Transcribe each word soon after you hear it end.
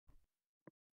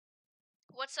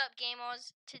What's up,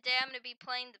 gamers? Today I'm going to be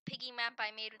playing the piggy map I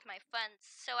made with my friends.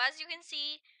 So as you can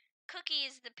see, Cookie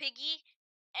is the piggy,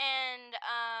 and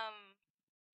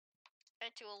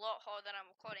I do a lot harder than I'm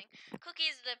recording. Cookie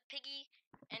is the piggy,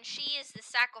 and she is the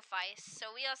sacrifice. So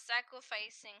we are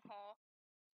sacrificing her.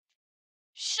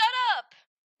 Shut up!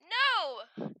 No!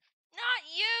 Not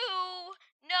you!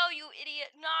 No, you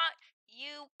idiot! Not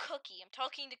you, Cookie. I'm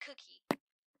talking to Cookie.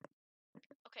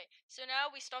 Okay, so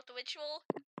now we start the ritual.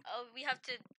 We have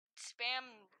to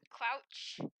spam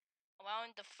crouch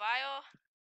around the fire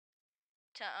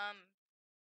to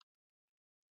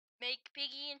make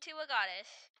Piggy into a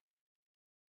goddess.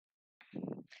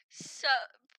 So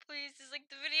please, just like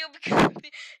the video because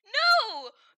no,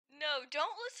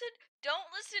 don't listen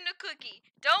to Cookie.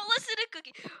 Don't listen to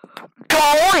Cookie.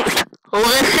 Don't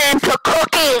listen to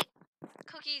Cookie.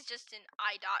 Cookie's just an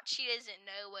IDOT. She doesn't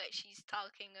know what she's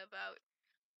talking about.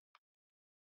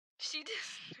 She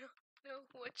doesn't know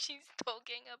what she's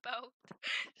talking about.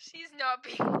 She's not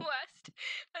being blessed.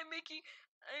 I'm making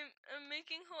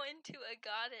her into a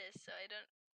goddess. So I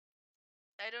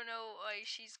don't know why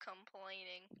she's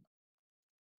complaining.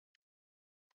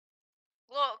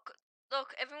 Look,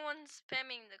 everyone's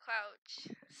spamming the crouch.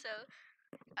 So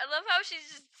I love how she's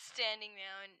just standing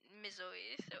there in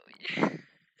misery. So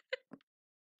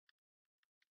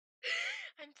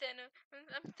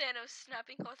I'm Thanos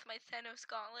snapping off my Thanos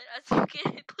gauntlet. As you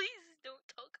can, please don't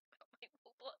talk about my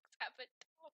Roblox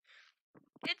avatar.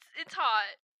 It's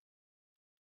hot.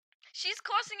 She's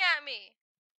cursing at me.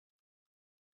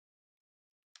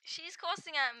 She's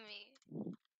cursing at me.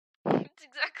 That's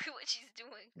exactly what she's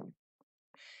doing.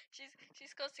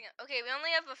 She's cursing at. Okay, we only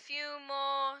have a few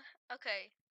more. Okay.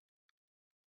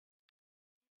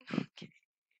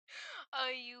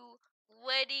 Are you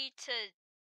ready to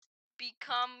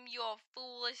become your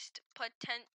fullest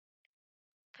potential?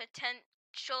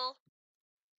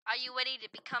 Are you ready to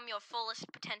become your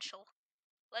fullest potential?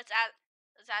 Let's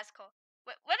ask her.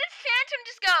 Where did Phantom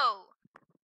just go?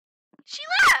 She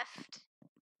left.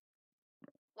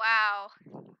 Wow.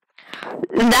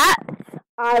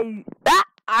 That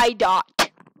I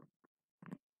dot.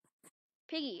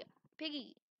 Piggy,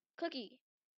 Cookie.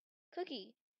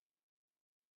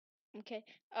 Okay.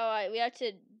 All right. We have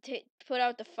to put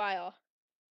out the fire.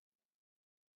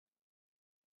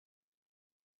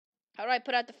 All right.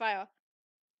 Put out the fire.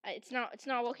 It's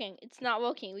not working. It's not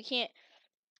working. We can't.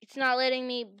 It's not letting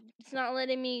me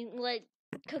let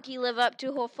Cookie live up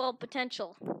to her full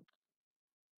potential.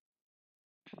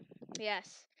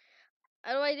 Yes.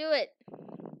 How do I do it?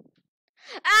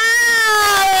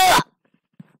 Ah!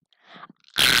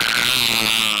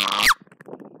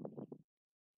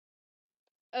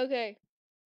 Okay.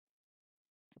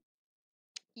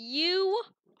 You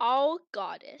are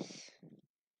goddess.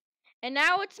 And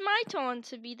now it's my turn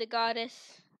to be the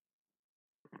goddess.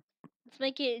 Let's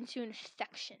make it into an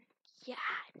section. Yeah,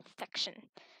 section.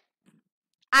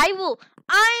 I'm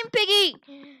Piggy.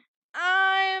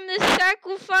 I'm the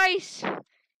sacrifice.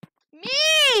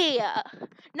 Me!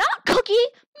 Not Cookie.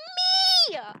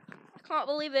 Me! I can't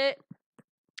believe it.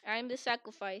 I'm the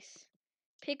sacrifice.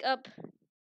 Pick up.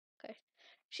 Okay.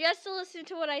 She has to listen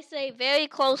to what I say very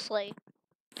closely.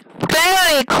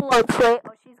 Very closely.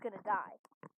 Or she's gonna die.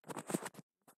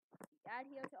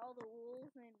 Adhere to all the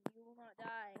rules and you will not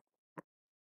die.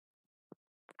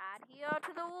 Adhere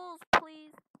to the rules,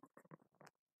 please.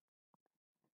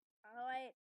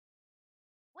 Alright.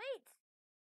 Wait!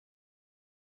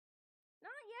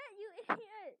 Not yet, you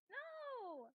idiot!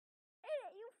 No!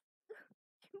 Idiot,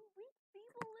 you weak,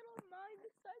 feeble little mind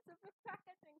the size of a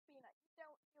packaging peanut. You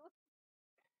don't do it.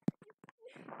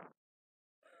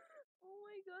 Oh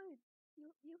my god.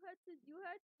 You had to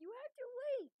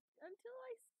wait until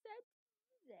I said to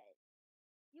use it.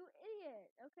 You idiot.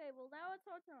 Okay, well now it's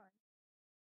our turn.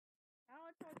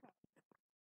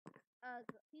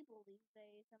 People these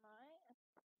days, am I?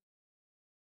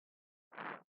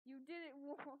 You did it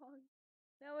wrong.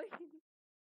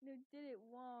 You did it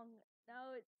wrong.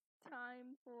 Now it's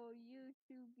time for you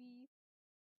to be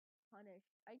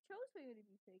punished. I chose for you to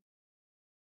be pig.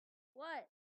 What?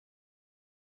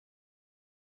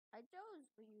 I chose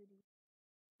for you to be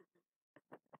piggy.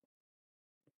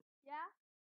 Yeah?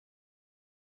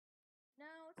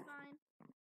 No, it's fine.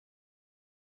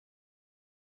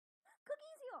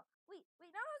 Cookie's here! Wait,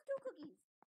 now there's 2 cookies.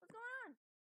 What's going on?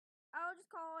 I'll just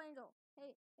call Angel.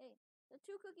 Hey, the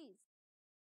 2 cookies.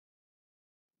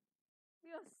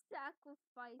 We are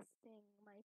sacrificing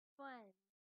my friend.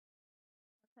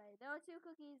 Okay, there are 2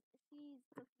 cookies. She's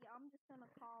Cookie. I'm just gonna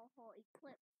call her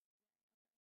Eclipse.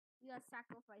 We are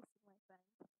sacrificing my friend.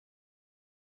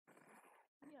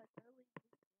 We are totally.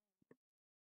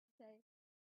 Okay.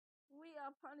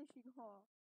 stop punishing her.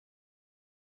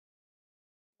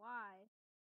 Why?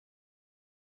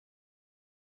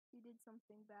 She did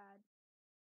something bad.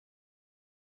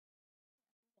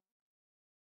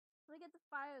 Let me get the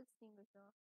fire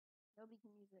extinguisher. Nobody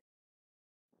can use it.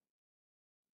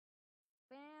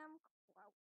 Spam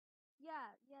clout.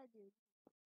 Yeah, dude.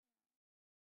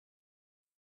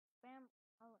 Spam.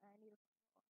 Oh, I need a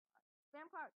spam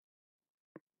clout.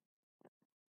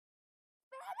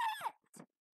 Spam it!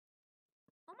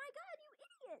 Oh my god, you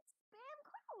idiot! Spam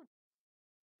clout.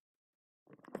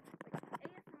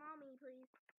 ASMR me, please.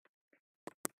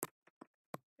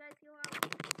 You guys feel how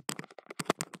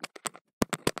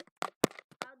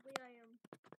loudly I am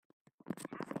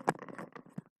tapping?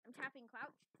 I'm tapping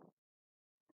clout.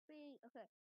 Okay.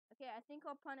 I think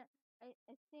our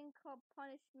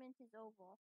punishment is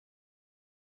over.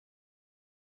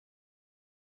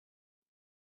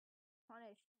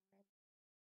 Punishment.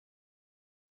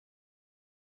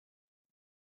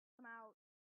 Come out.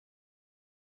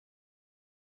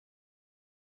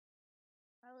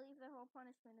 I believe the whole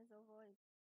punishment is over. I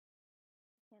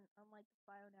can unlight the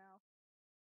fire now.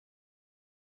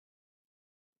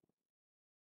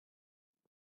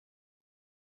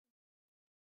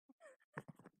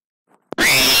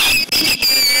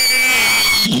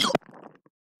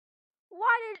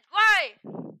 Why?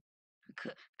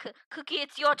 Cookie,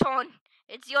 it's your turn.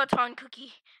 It's your turn,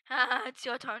 Cookie. It's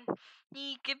your turn.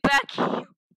 Get back here.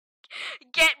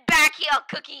 Get back here,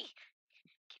 Cookie.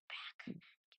 Get back.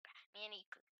 Manny,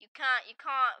 you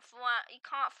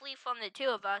can't flee from the two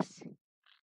of us.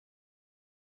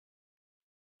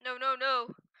 No.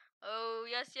 Oh,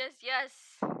 yes.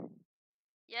 Yes.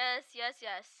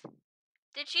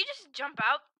 Did she just jump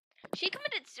out? She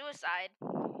committed suicide.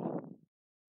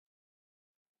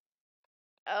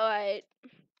 Alright.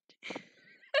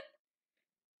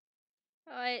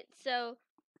 Alright, so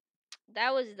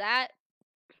that was that.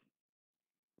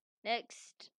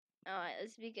 Next. Alright,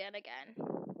 let's begin again.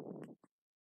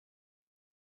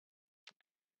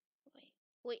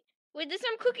 Wait, this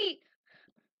time Cookie!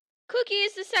 Cookie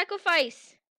is the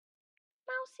sacrifice!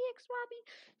 Mousy X Robbie.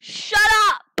 Shut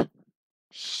up!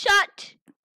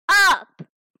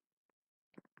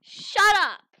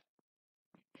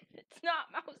 It's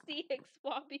not Mousy X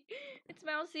Robbie. It's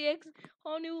Mousy X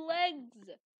whole new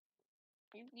legs.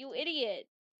 You idiot.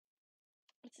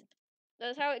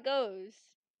 That's how it goes.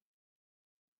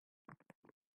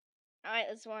 Alright,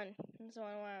 let's one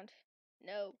round.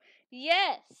 No.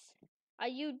 Yes! Are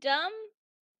you dumb?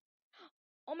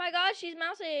 Oh my gosh, she's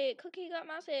Mousy. Cookie got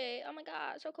Mousy. Oh my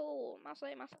god, so cool.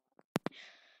 Mousy.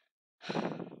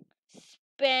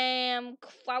 Spam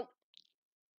clout.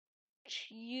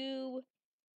 You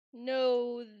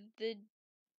know the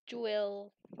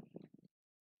drill.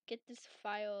 Get this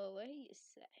file away, you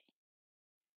say.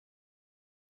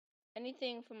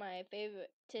 Anything for my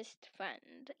favoritist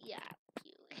friend. Yeah,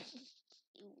 you.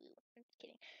 I'm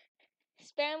kidding.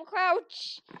 Spam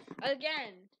crouch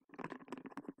again.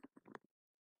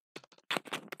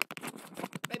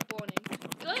 By burning.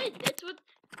 Good.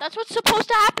 That's what's supposed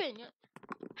to happen.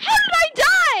 How did I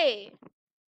die?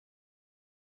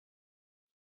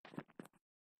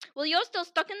 Well, you're still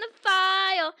stuck in the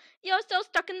file.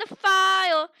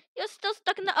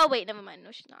 Oh wait, never mind.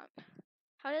 No, she's not.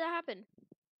 How did that happen?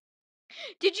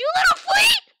 Did you let her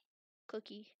flee?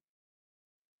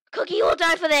 Cookie, you will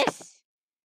die for this.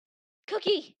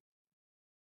 Cookie.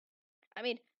 I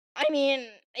mean,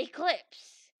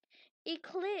 Eclipse.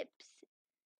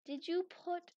 Did you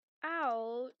put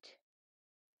out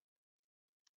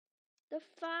the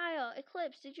file?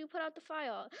 Eclipse, did you put out the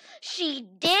file? She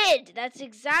did. That's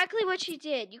exactly what she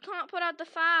did. You can't put out the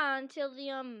file until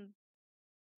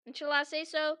I say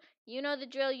so. You know the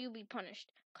drill. You be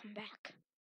punished. Come back,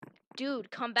 dude.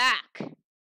 Come back.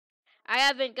 I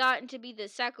haven't gotten to be the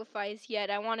sacrifice yet.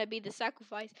 I want to be the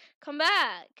sacrifice. Come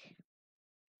back.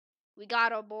 We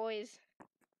got her, boys.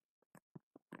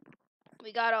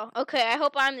 We got her. Okay, I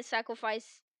hope I'm the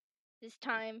sacrifice this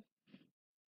time.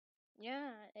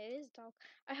 Yeah, it is dog.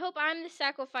 I hope I'm the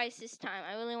sacrifice this time.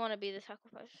 I really want to be the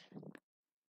sacrifice.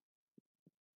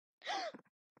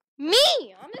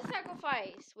 Me! I'm the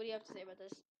sacrifice. What do you have to say about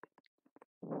this?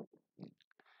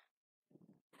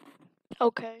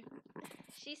 Okay.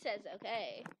 She says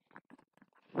okay.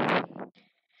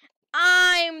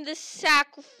 I'm the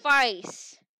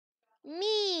sacrifice.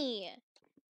 Me.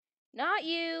 Not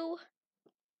you.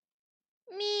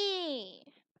 Me.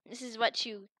 This is what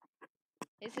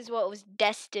was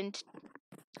destined.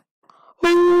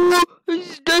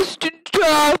 It's destined to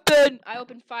happen. I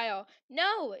open file.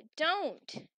 No,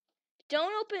 don't.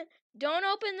 Don't open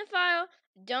the file.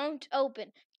 Don't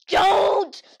open.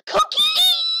 Don't! Cookie!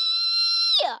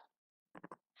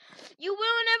 You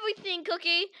ruin everything,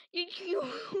 Cookie! You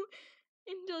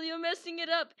until you're messing it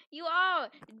up. You are!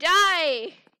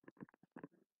 Die!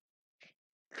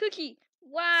 Cookie,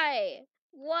 why?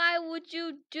 Why would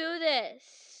you do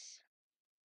this?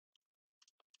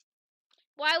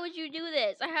 Why would you do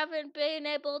this? I haven't been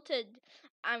able to.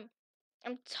 I'm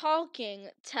talking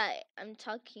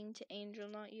to Angel,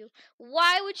 not you.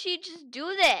 Why would she just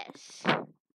do this?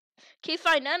 Okay,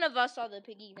 fine. None of us are the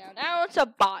piggy now. Now it's a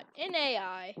bot, an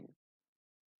AI.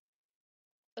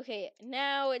 Okay,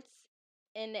 now it's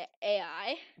an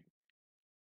AI.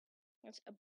 It's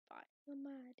a bot. You're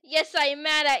mad. Yes, I am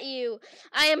mad at you.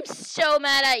 I am so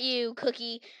mad at you,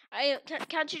 Cookie.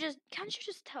 Can't you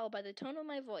just tell by the tone of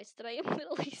my voice that I am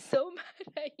literally so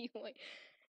mad at you?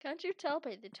 Can't you tell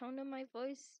by the tone of my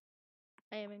voice?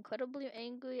 I am incredibly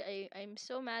angry. I'm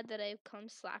so mad that I've come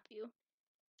slap you.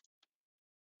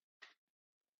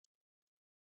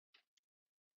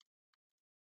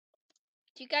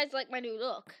 Do you guys like my new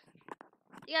look?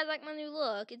 You guys like my new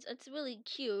look? It's really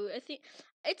cute. I think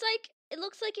it's like it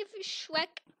looks like if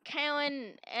Shrek,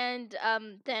 Karen, and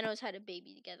Thanos had a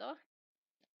baby together.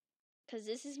 Cause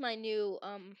this is my new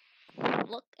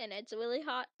look, and it's really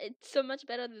hot. It's so much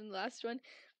better than the last one,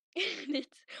 and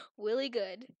it's really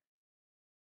good.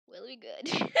 Really good.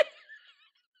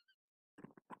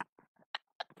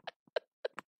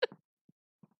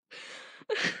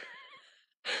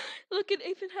 Look, it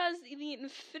even has the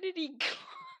infinity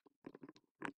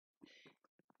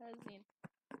has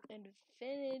the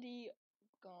infinity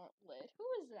gauntlet. Who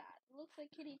is that? Looks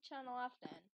like Kitty Channel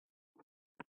Afton.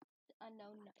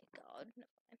 Unknown night god. No.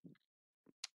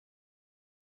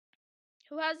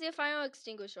 Who has the fire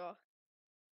extinguisher?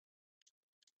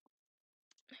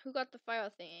 Who got the fire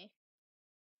thingy?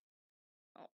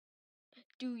 Oh.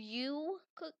 Do you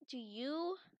cook? Do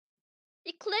you?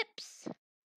 Eclipse.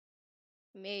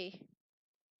 Me.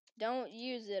 Don't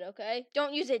use it, okay?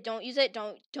 Don't use it. Don't use it.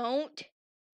 Don't.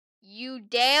 You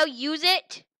dare use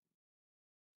it?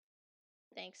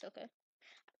 Thanks, okay.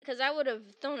 Because I would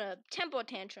have thrown a temper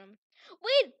tantrum.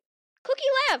 Wait! Cookie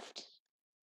left!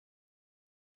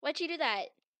 Why'd you do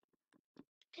that?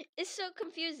 It's so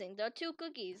confusing. There are two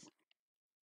cookies.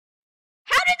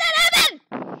 How did that happen?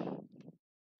 How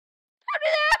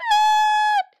did that happen?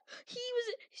 She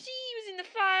was in the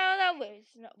fire. That was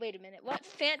no. Wait a minute. What?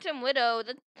 Phantom Widow?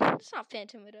 That's not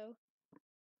Phantom Widow.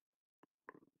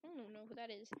 I don't know who that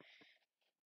is.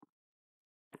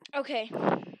 Okay.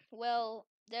 Well,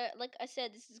 like I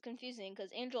said, this is confusing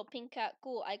because Angel, Pink Cat,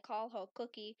 Cool. I call her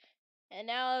Cookie, and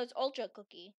now it's Ultra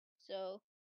Cookie. So,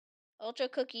 Ultra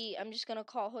Cookie. I'm just gonna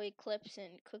call her Eclipse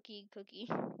and Cookie.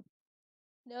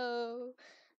 No.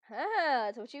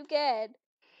 That's what you get.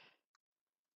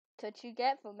 That's what you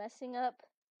get for messing up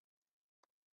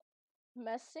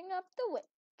the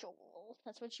ritual.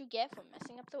 That's what you get for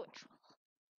messing up the ritual.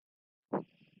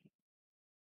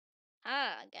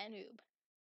 Ganoob.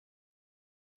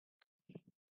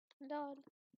 Lol.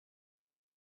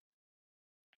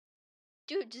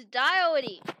 Dude, just die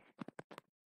already.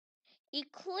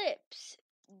 Eclipse.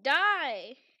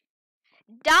 Die.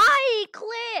 Die,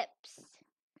 Eclipse.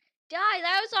 Die.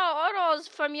 That was our orders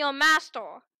from your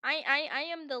master.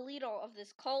 I am the leader of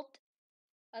this cult.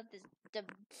 Of the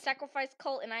sacrifice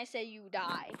cult, and I say you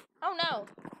die. Oh no.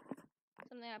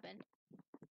 Something happened.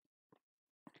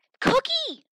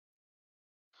 Cookie!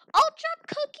 Ultra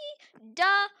Cookie,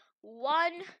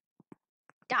 one,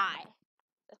 die.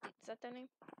 Is that their name?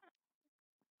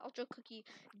 Ultra Cookie,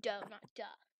 not duh.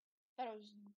 I thought it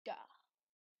was duh.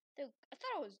 I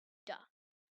thought it was duh.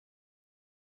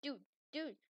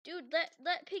 Dude,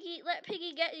 let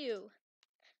Piggy get you.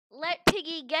 Let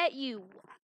Piggy get you.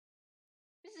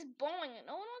 This is boring.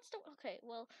 No one wants to. Okay,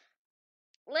 well,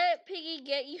 let Piggy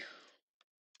get you.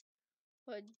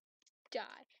 Or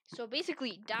die. So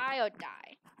basically, die or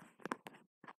die.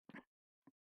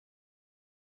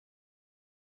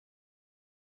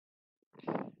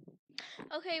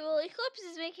 Okay, well, Eclipse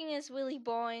is making this really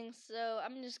boring, so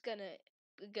I'm just gonna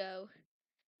go.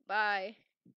 Bye.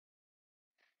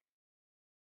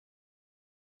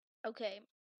 Okay,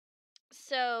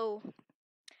 so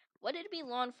what did we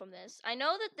learn from this? I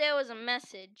know that there was a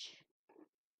message.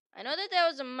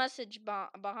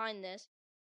 Behind this,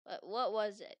 but what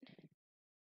was it?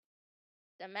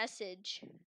 The message.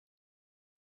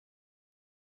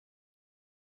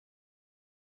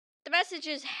 The message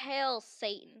is Hail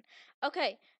Satan.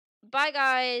 Okay, bye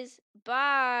guys.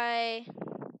 Bye.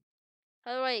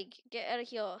 How do I get out of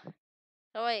here?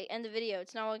 Oh wait, end the video.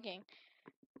 It's not working.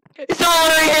 It's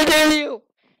not working.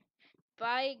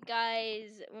 Bye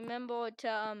guys. Remember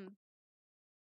to